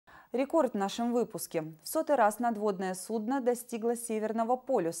Рекорд в нашем выпуске. В 100-й раз надводное судно достигло северного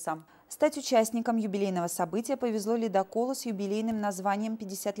полюса. Стать участником юбилейного события повезло ледоколу с юбилейным названием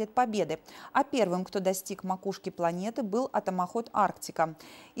 «50 лет Победы». А первым, кто достиг макушки планеты, был атомоход «Арктика».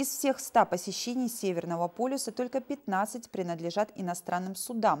 Из всех 100 посещений северного полюса только 15 принадлежат иностранным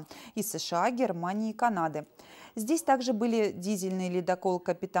судам из США, Германии и Канады. Здесь также были дизельный ледокол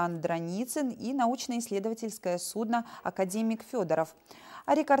 «Капитан Драницын» и научно-исследовательское судно «Академик Федоров».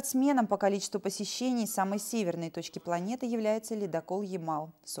 А рекордсменом по количеству посещений самой северной точки планеты является ледокол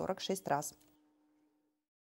 «Ямал» – 46 раз.